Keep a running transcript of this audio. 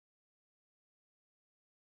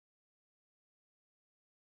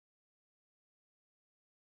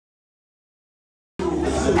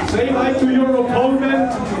Say hi to your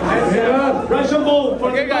opponent and Russian bowl for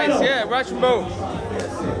okay, the guys, final. yeah, Russian bowl.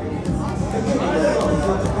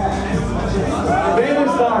 Bene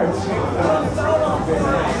starts.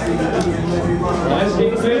 Nice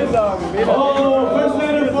kick flip. Oh, first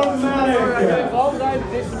letter for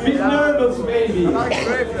Marek. Bit nervous maybe.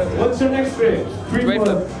 What's your next trick? Straight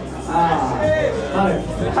flip. Marek.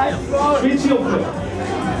 Sweet shield flip.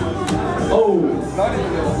 Oh.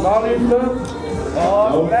 Lolly flip.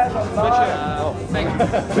 Oh,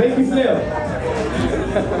 Fakey flip.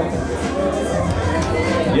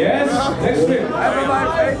 Yes, next trick.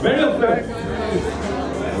 Burial flip.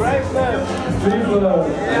 Great flip. Three flip.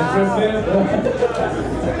 Flip.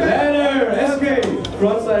 Ladder, escape.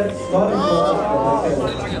 Frontside, starting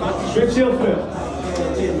front. Switch shield flip.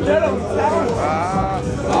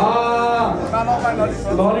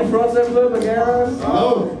 Lolly frontside flip again. No.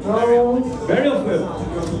 Burial flip.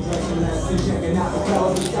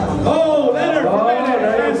 Oh, ladder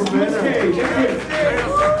for Bene. Escape.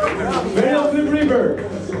 Burial flip reaver.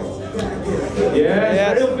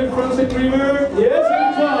 Yes, burial flip frontside reaver. Yes, and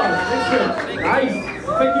applause. Next trick. Nice.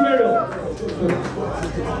 Thank you, burial.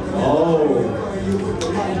 Oh.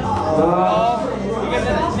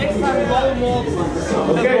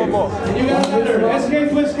 Okay, you got another. Escape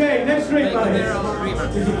to escape. Next trick, buddy.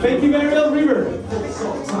 Thank you, burial reaver.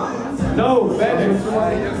 No, Bene.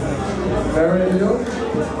 Burial.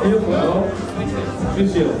 Heel flow.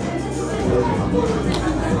 Switch shield.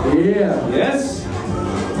 Yeah. Yes.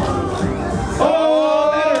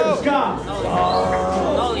 Oh, letter. Scott.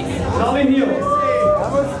 Nolly heel. That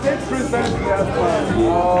was 6% last one.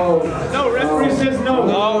 Oh. No, referee says no.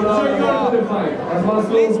 No.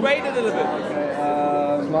 Please wait a little bit.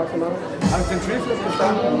 Magst du noch? Hast du den Tree-Flip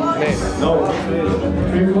gestanden? Nee. No.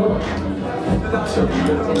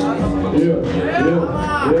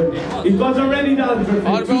 It was already done.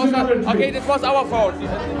 Okay, this was our fault.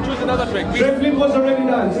 Choose another trick. Trick flip was already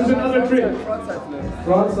done. Choose another trick.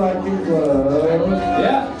 Frontside kick flip.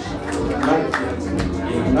 Yeah.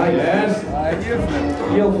 Nice. Yes.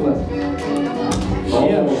 Heel flip. Oh.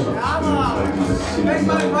 Yes.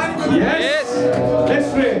 Next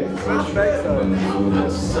trick.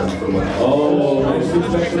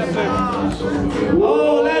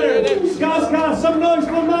 Oh, ladder. Ska, some noise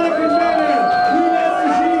for Marek and Bene. We never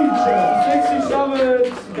see. 60 shovels,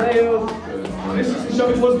 bailed. 60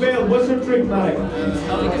 shovels was bailed. What's your trick, Marek?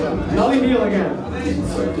 Nolly heel again.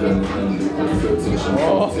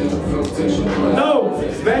 Oh. No,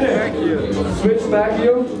 Bene. Switch back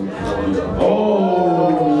heel. Oh.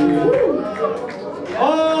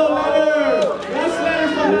 Oh, ladder. Last ladder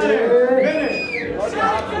for Bene.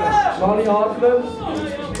 Nolly hard flip.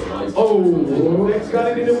 Oh, next got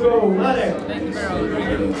it in the go. Marek.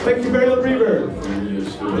 Thank you, burial reaver.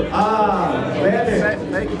 Bene.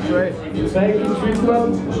 Make it great. Thank you, tree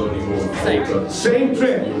flip. Same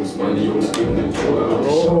trick.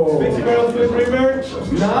 Oh. Thank you, burial flip reaver.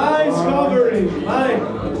 Nice covering. Marek.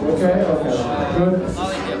 Okay. Good.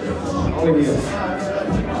 Only heel.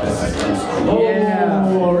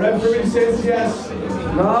 Oh, referee says yes.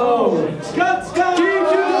 No. Scott.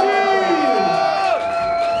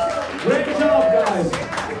 Great job, guys.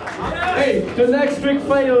 Hey, the next trick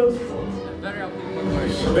failed.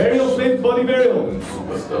 Burial flip, body burial.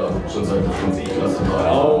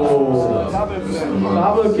 Oh.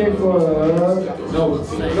 Double kick for no,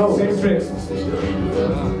 same trick.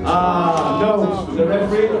 No, the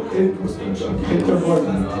referee interfered.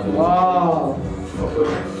 Wow.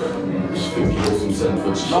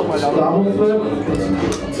 Double flip.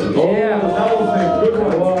 Yeah, double flip. Good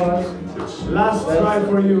one. Last try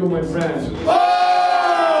for you, my friend. Oh,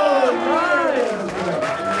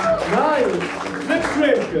 nice. Next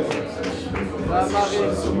trick.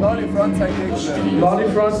 Lolly frontside kick. Lolly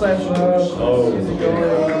frontside flip. Oh. Easy going.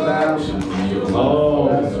 Oh.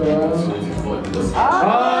 That's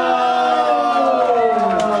right.